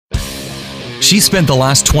She spent the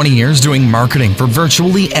last 20 years doing marketing for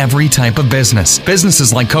virtually every type of business.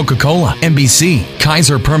 Businesses like Coca-Cola, NBC,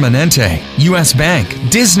 Kaiser Permanente, US Bank,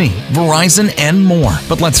 Disney, Verizon, and more.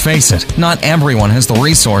 But let's face it, not everyone has the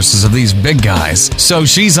resources of these big guys. So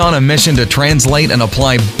she's on a mission to translate and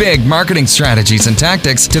apply big marketing strategies and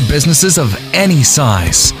tactics to businesses of any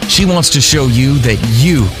size. She wants to show you that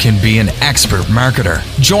you can be an expert marketer.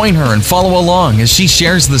 Join her and follow along as she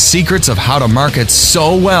shares the secrets of how to market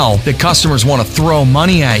so well that customers want to throw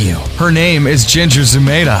money at you. Her name is Ginger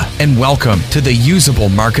Zumeta, and welcome to the Usable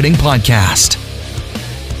Marketing Podcast.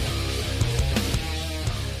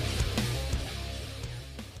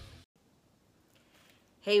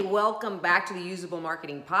 Hey, welcome back to the Usable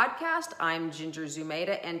Marketing Podcast. I'm Ginger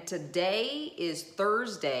Zumeta, and today is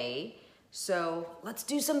Thursday, so let's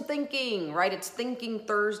do some thinking, right? It's Thinking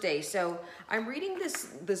Thursday. So I'm reading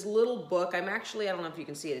this little book. I don't know if you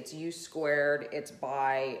can see it. It's U Squared. It's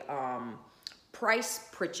by Price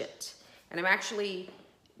Pritchett. And I'm actually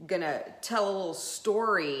going to tell a little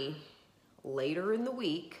story later in the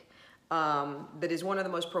week that is one of the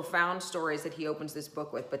most profound stories that he opens this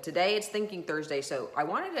book with. But today it's Thinking Thursday, so I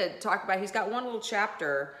wanted to talk about, he's got one little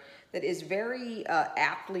chapter that is very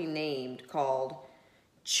aptly named called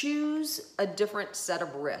Choose a Different Set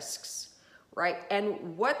of Risks, right?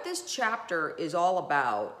 And what this chapter is all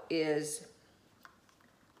about is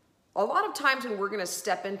a lot of times when we're going to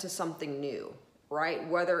step into something new, right?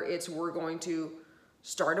 Whether it's we're going to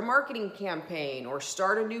start a marketing campaign or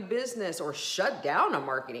start a new business or shut down a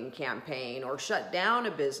marketing campaign or shut down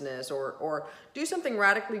a business or do something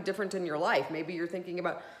radically different in your life. Maybe you're thinking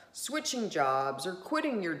about switching jobs or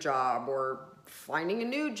quitting your job or finding a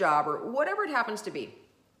new job or whatever it happens to be.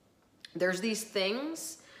 There's these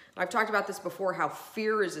things, I've talked about this before, how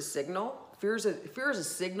fear is a signal. Fear is a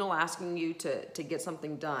signal asking you to get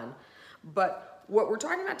something done. But what we're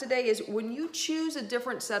talking about today is when you choose a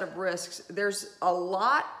different set of risks, there's a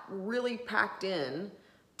lot really packed in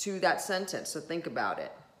to that sentence, so think about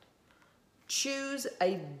it. Choose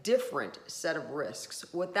a different set of risks.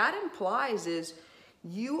 What that implies is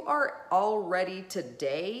you are already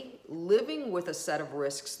today living with a set of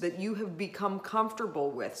risks that you have become comfortable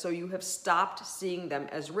with, so you have stopped seeing them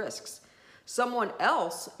as risks. Someone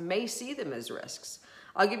else may see them as risks.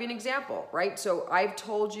 I'll give you an example, right? So I've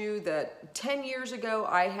told you that 10 years ago,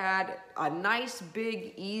 I had a nice,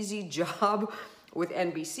 big, easy job with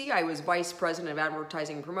NBC. I was vice president of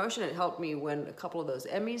advertising and promotion. It helped me win a couple of those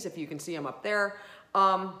Emmys, if you can see them up there.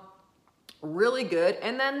 Really good.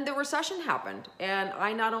 And then the recession happened, and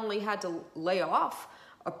I not only had to lay off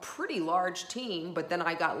a pretty large team, but then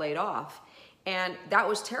I got laid off, and that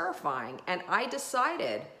was terrifying. And I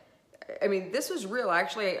decided, this was real.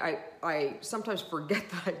 Actually, I sometimes forget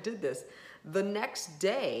that I did this. The next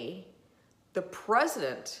day, the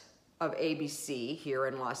president of ABC here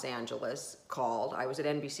in Los Angeles called. I was at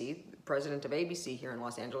NBC. The president of ABC here in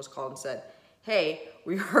Los Angeles called and said, "Hey,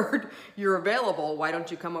 we heard you're available. Why don't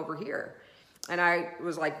you come over here?" And I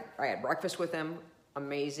was like, I had breakfast with him.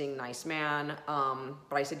 Amazing, nice man.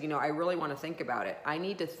 But I said, I really want to think about it. I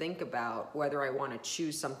need to think about whether I want to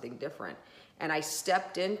choose something different. And I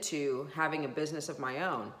stepped into having a business of my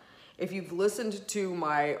own. If you've listened to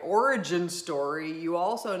my origin story, you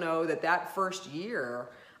also know that first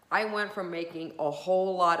year, I went from making a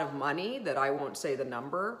whole lot of money, that I won't say the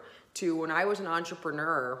number, to when I was an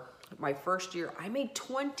entrepreneur, my first year, I made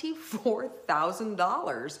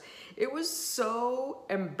 $24,000. It was so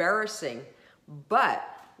embarrassing. But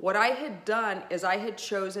what I had done is I had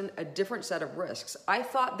chosen a different set of risks. I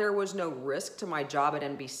thought there was no risk to my job at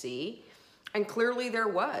NBC, and clearly there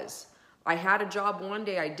was. I had a job one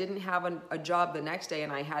day, I didn't have a job the next day,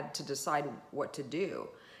 and I had to decide what to do.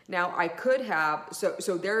 Now, I could have,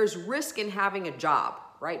 so there is risk in having a job,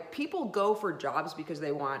 right? People go for jobs because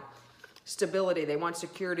they want stability, they want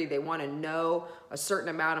security, they want to know a certain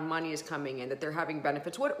amount of money is coming in, that they're having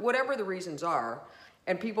benefits, whatever the reasons are.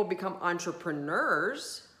 And people become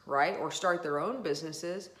entrepreneurs, right, or start their own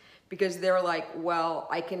businesses because they're like, well,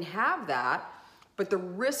 I can have that, but the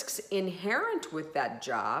risks inherent with that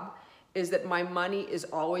job is that my money is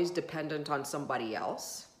always dependent on somebody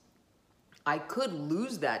else. I could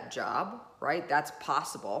lose that job, right? That's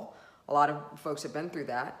possible. A lot of folks have been through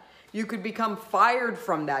that. You could become fired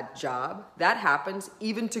from that job. That happens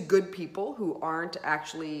even to good people who aren't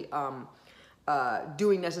actually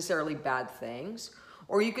doing necessarily bad things.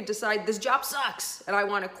 Or you could decide this job sucks and I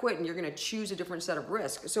want to quit, and you're going to choose a different set of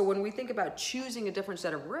risks. So when we think about choosing a different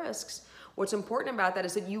set of risks, what's important about that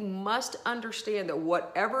is that you must understand that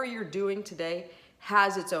whatever you're doing today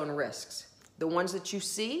has its own risks. The ones that you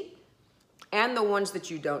see and the ones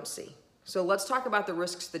that you don't see. So let's talk about the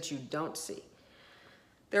risks that you don't see.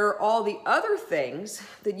 there are all the other things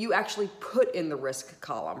that you actually put in the risk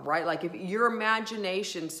column, right? Like if your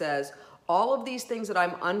imagination says, all of these things that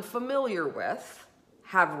I'm unfamiliar with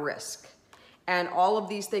have risk, and all of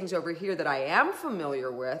these things over here that I am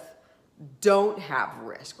familiar with don't have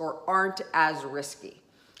risk or aren't as risky.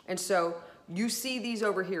 And so you see these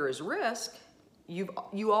over here as risk.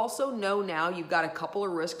 You also know now you've got a couple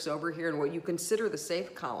of risks over here in what you consider the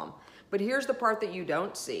safe column. But here's the part that you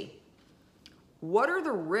don't see. What are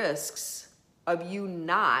the risks of you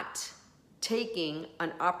not taking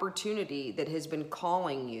an opportunity that has been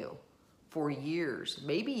calling you for years,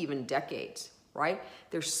 maybe even decades, right?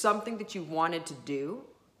 There's something that you've wanted to do.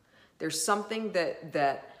 There's something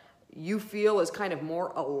that you feel is kind of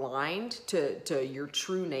more aligned to your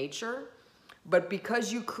true nature. But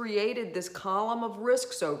because you created this column of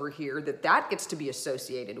risks over here that gets to be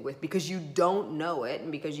associated with, because you don't know it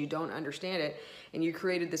and because you don't understand it, and you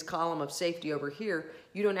created this column of safety over here,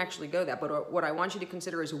 you don't actually go that. But what I want you to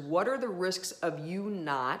consider is, what are the risks of you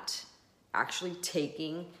not actually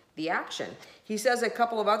taking the action? He says a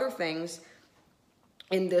couple of other things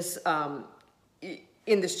in this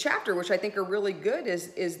chapter, which I think are really good,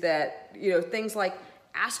 is that, things like,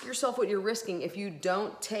 ask yourself what you're risking if you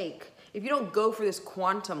don't go for this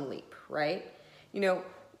quantum leap, right?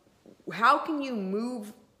 How can you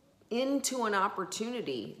move into an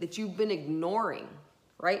opportunity that you've been ignoring,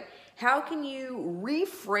 right? How can you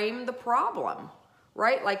reframe the problem,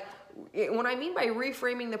 right? Like, what I mean by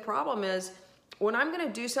reframing the problem is, when I'm going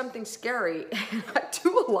to do something scary, and I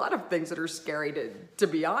do a lot of things that are scary to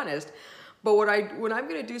be honest, but when I'm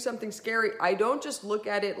going to do something scary, I don't just look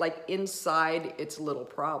at it like inside its little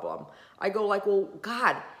problem. I go like, well,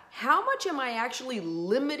 God, how much am I actually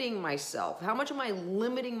limiting myself? How much am I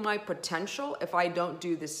limiting my potential if I don't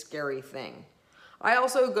do this scary thing? I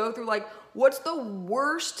also go through like, what's the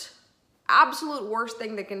worst, absolute worst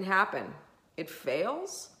thing that can happen? It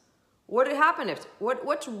fails?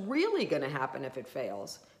 What's really going to happen if it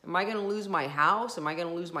fails? Am I going to lose my house? Am I going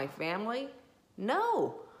to lose my family?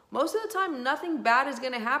 No. Most of the time, nothing bad is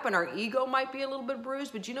going to happen. Our ego might be a little bit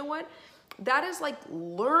bruised, but you know what? That is like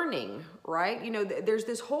learning, right? There's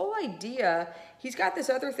this whole idea. He's got this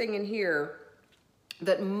other thing in here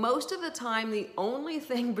that most of the time, the only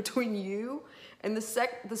thing between you and the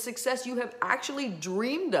success you have actually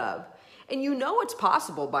dreamed of, and it's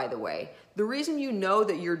possible, by the way. The reason you know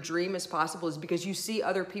that your dream is possible is because you see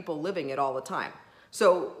other people living it all the time.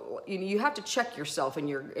 So you have to check yourself in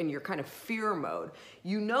your kind of fear mode.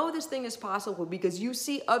 This thing is possible because you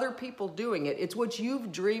see other people doing it. It's what you've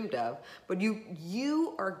dreamed of, but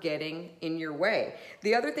you are getting in your way.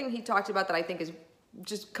 The other thing he talks about that I think is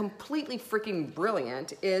just completely freaking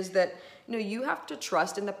brilliant is that you have to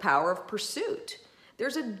trust in the power of pursuit.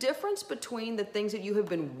 There's a difference between the things that you have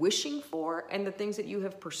been wishing for and the things that you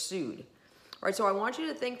have pursued. All right, so I want you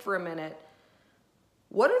to think for a minute.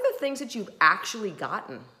 What are the things that you've actually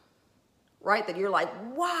gotten, right? That you're like,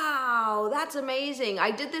 wow, that's amazing.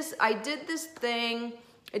 I did this thing.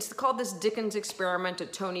 It's called this Dickens experiment to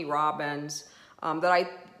Tony Robbins that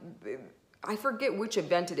I forget which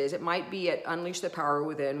event it is. It might be at Unleash the Power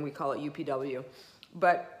Within. We call it UPW.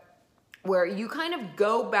 But where you kind of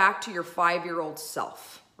go back to your 5-year-old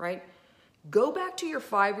self, right? Go back to your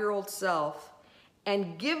 5-year-old self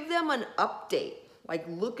and give them an update. Like,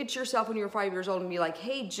 look at yourself when you're 5 years old and be like,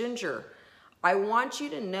 hey, Ginger, I want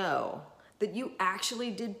you to know that you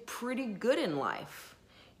actually did pretty good in life.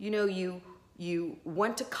 You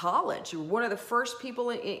went to college. You were one of the first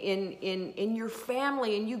people in your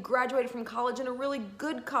family, and you graduated from college in a really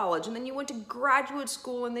good college. And then you went to graduate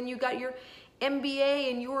school, and then you got your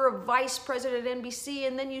MBA, and you were a vice president at NBC,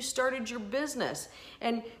 and then you started your business.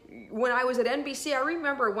 And when I was at NBC, I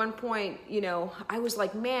remember at one point, I was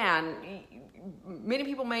like, man, many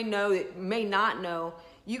people may not know,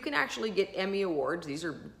 you can actually get Emmy Awards. These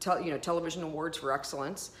are television awards for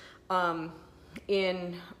excellence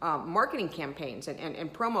in marketing campaigns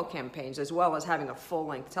and promo campaigns, as well as having a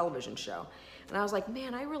full-length television show. And I was like,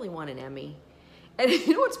 man, I really want an Emmy. And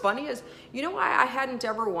what's funny is, why I hadn't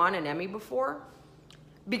ever won an Emmy before?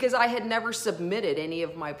 Because I had never submitted any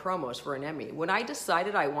of my promos for an Emmy. When I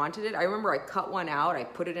decided I wanted it, I remember I cut one out, I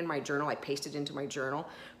put it in my journal, I pasted it into my journal.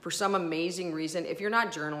 For some amazing reason, if you're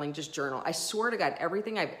not journaling, just journal. I swear to God,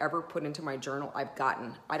 everything I've ever put into my journal, I've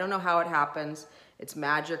gotten. I don't know how it happens. It's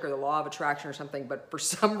magic or the law of attraction or something, but for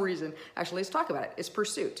some reason, actually, let's talk about it. It's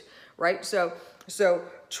pursuit, right? So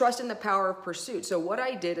trust in the power of pursuit. So what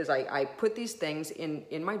I did is I put these things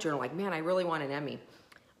in my journal, like, man, I really want an Emmy.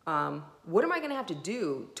 What am I going to have to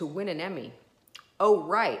do to win an Emmy? Oh,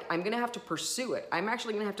 right. I'm going to have to pursue it. I'm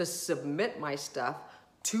actually going to have to submit my stuff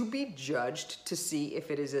to be judged to see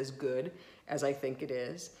if it is as good as I think it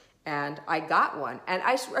is. And I got one. And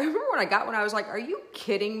I remember when I got one, I was like, are you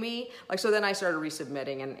kidding me? Like, so then I started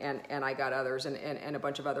resubmitting and I got others and a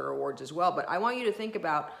bunch of other awards as well. But I want you to think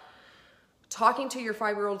about talking to your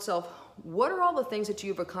 5-year-old self. What are all the things that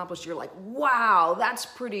you've accomplished? You're like, wow, that's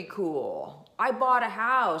pretty cool. I bought a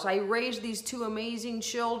house. I raised these 2 amazing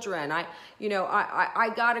children. I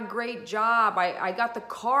got a great job. I got the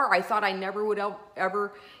car I thought I never would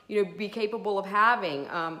ever, be capable of having.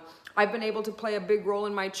 I've been able to play a big role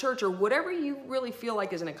in my church, or whatever you really feel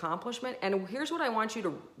like is an accomplishment. And here's what I want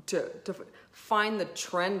you to find the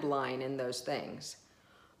trend line in those things.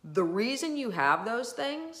 The reason you have those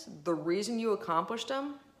things, the reason you accomplished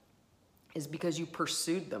them, is because you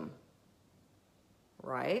pursued them,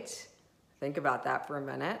 right? Think about that for a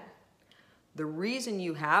minute. The reason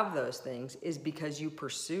you have those things is because you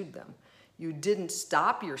pursued them. You didn't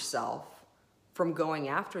stop yourself from going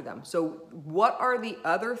after them. So what are the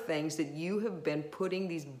other things that you have been putting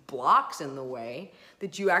these blocks in the way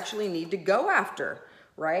that you actually need to go after,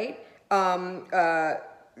 right?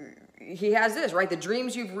 He has this, right? The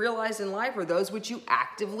dreams you've realized in life are those which you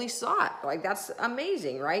actively sought. Like, that's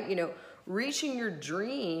amazing, right? Reaching your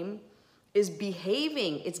dream is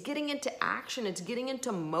behaving. It's getting into action. It's getting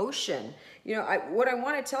into motion. What I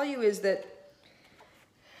want to tell you is that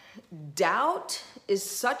doubt is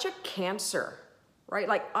such a cancer, right?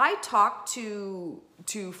 Like, I talk to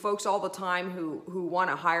folks all the time who want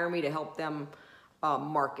to hire me to help them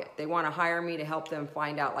market. They want to hire me to help them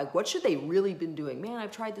find out, like, what should they really been doing? Man,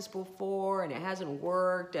 I've tried this before and it hasn't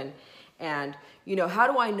worked. And how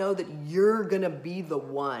do I know that you're going to be the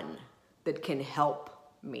one that can help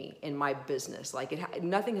me in my business? Like,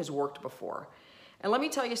 nothing has worked before. And let me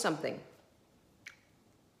tell you something.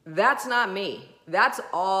 That's not me. That's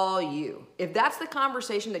all you. If that's the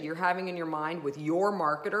conversation that you're having in your mind with your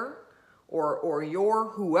marketer or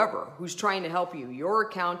your whoever who's trying to help you, your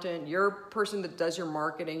accountant, your person that does your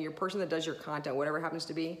marketing, your person that does your content, whatever it happens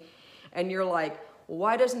to be, and you're like,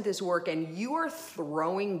 why doesn't this work? And you are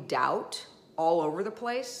throwing doubt all over the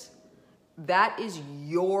place, that is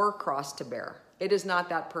your cross to bear. It is not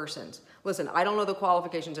that person's. Listen, I don't know the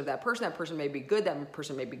qualifications of that person. That person may be good. That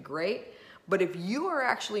person may be great. But if you are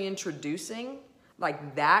actually introducing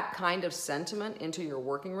like that kind of sentiment into your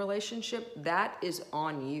working relationship, that is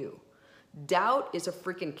on you. Doubt is a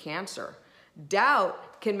freaking cancer.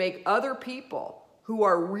 Doubt can make other people who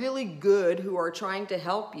are really good, who are trying to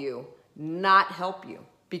help you, not help you,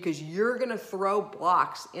 because you're going to throw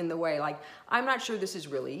blocks in the way. Like, I'm not sure this is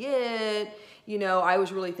really it. I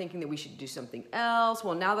was really thinking that we should do something else.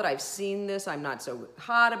 Well, now that I've seen this, I'm not so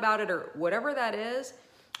hot about it, or whatever that is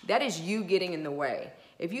you getting in the way.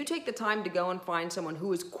 If you take the time to go and find someone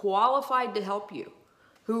who is qualified to help you,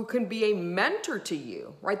 who can be a mentor to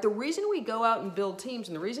you, right? The reason we go out and build teams,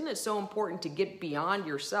 and the reason it's so important to get beyond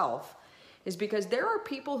yourself, is because there are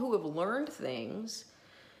people who have learned things.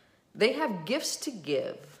 They have gifts to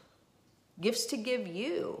give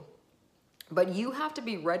you, but you have to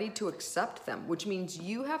be ready to accept them, which means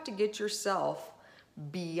you have to get yourself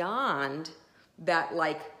beyond that,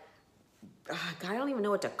 like, I don't even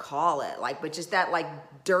know what to call it, but just that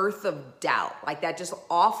dearth of doubt, like that just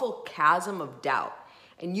awful chasm of doubt.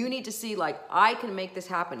 And you need to see, I can make this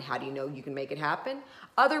happen. How do you know you can make it happen?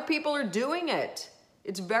 Other people are doing it.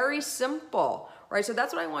 It's very simple, right? So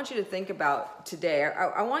that's what I want you to think about today.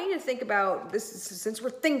 I want you to think about this, since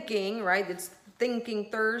we're thinking, right? It's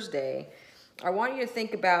Thinking Thursday. I want you to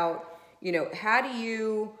think about, how do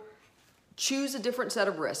you choose a different set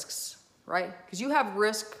of risks, right? Because you have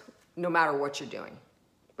risk no matter what you're doing.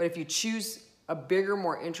 But if you choose a bigger,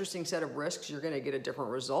 more interesting set of risks, you're going to get a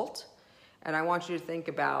different result. And I want you to think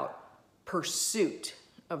about pursuit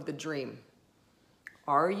of the dream.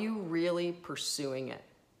 Are you really pursuing it?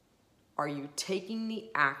 Are you taking the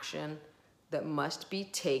action that must be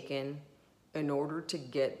taken in order to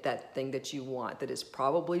get that thing that you want, that is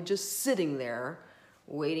probably just sitting there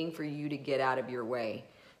waiting for you to get out of your way?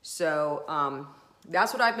 So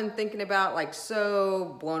that's what I've been thinking about,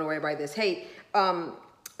 so blown away by this. Hey,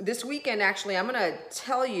 this weekend, actually, I'm going to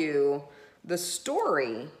tell you the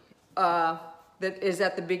story that is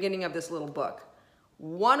at the beginning of this little book.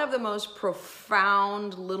 One of the most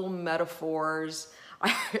profound little metaphors. I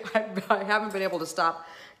haven't been able to stop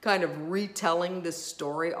kind of retelling this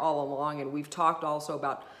story all along, and we've talked also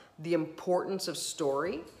about the importance of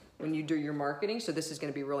story when you do your marketing, so this is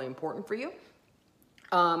going to be really important for you.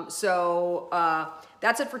 That's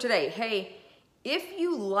it for today. Hey, if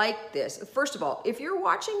you like this, first of all, if you're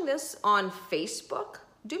watching this on Facebook,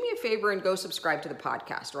 do me a favor and go subscribe to the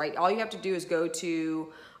podcast, right? All you have to do is go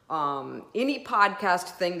to any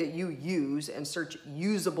podcast thing that you use and search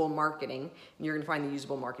usable marketing, and you're going to find the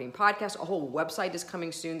Usable Marketing Podcast. A whole website is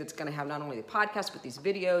coming soon that's going to have not only the podcast, but these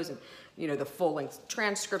videos and, you know, the full length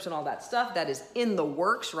transcripts and all that stuff that is in the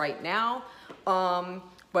works right now.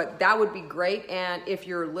 But that would be great. And if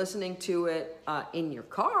you're listening to it in your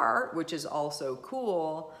car, which is also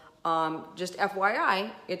cool, just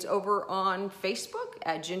FYI, it's over on Facebook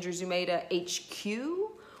at Ginger Zumeda HQ,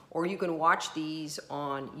 or you can watch these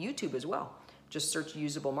on YouTube as well. Just search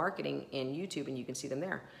Usable Marketing in YouTube and you can see them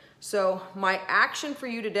there. So my action for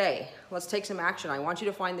you today, let's take some action. I want you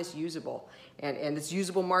to find this usable, and it's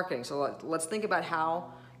usable marketing. So let's think about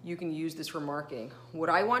how you can use this for marketing. What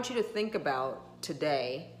I want you to think about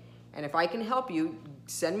today, and if I can help you,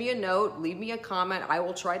 send me a note, leave me a comment, I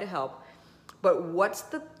will try to help. But what's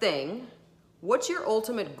the thing, what's your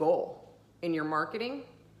ultimate goal in your marketing?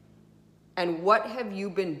 And what have you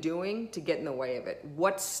been doing to get in the way of it?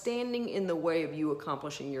 What's standing in the way of you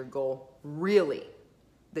accomplishing your goal, really,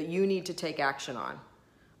 that you need to take action on?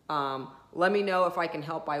 Let me know. If I can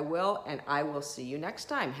help, I will, and I will see you next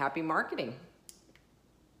time. Happy marketing.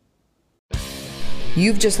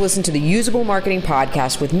 You've just listened to the Usable Marketing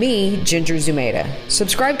Podcast with me, Ginger Zumeda.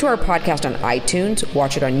 Subscribe to our podcast on iTunes,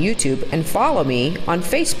 watch it on YouTube, and follow me on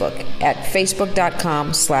Facebook at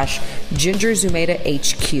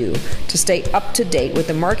facebook.com/GingerZumedaHQ to stay up to date with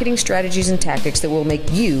the marketing strategies and tactics that will make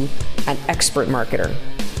you an expert marketer.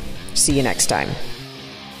 See you next time.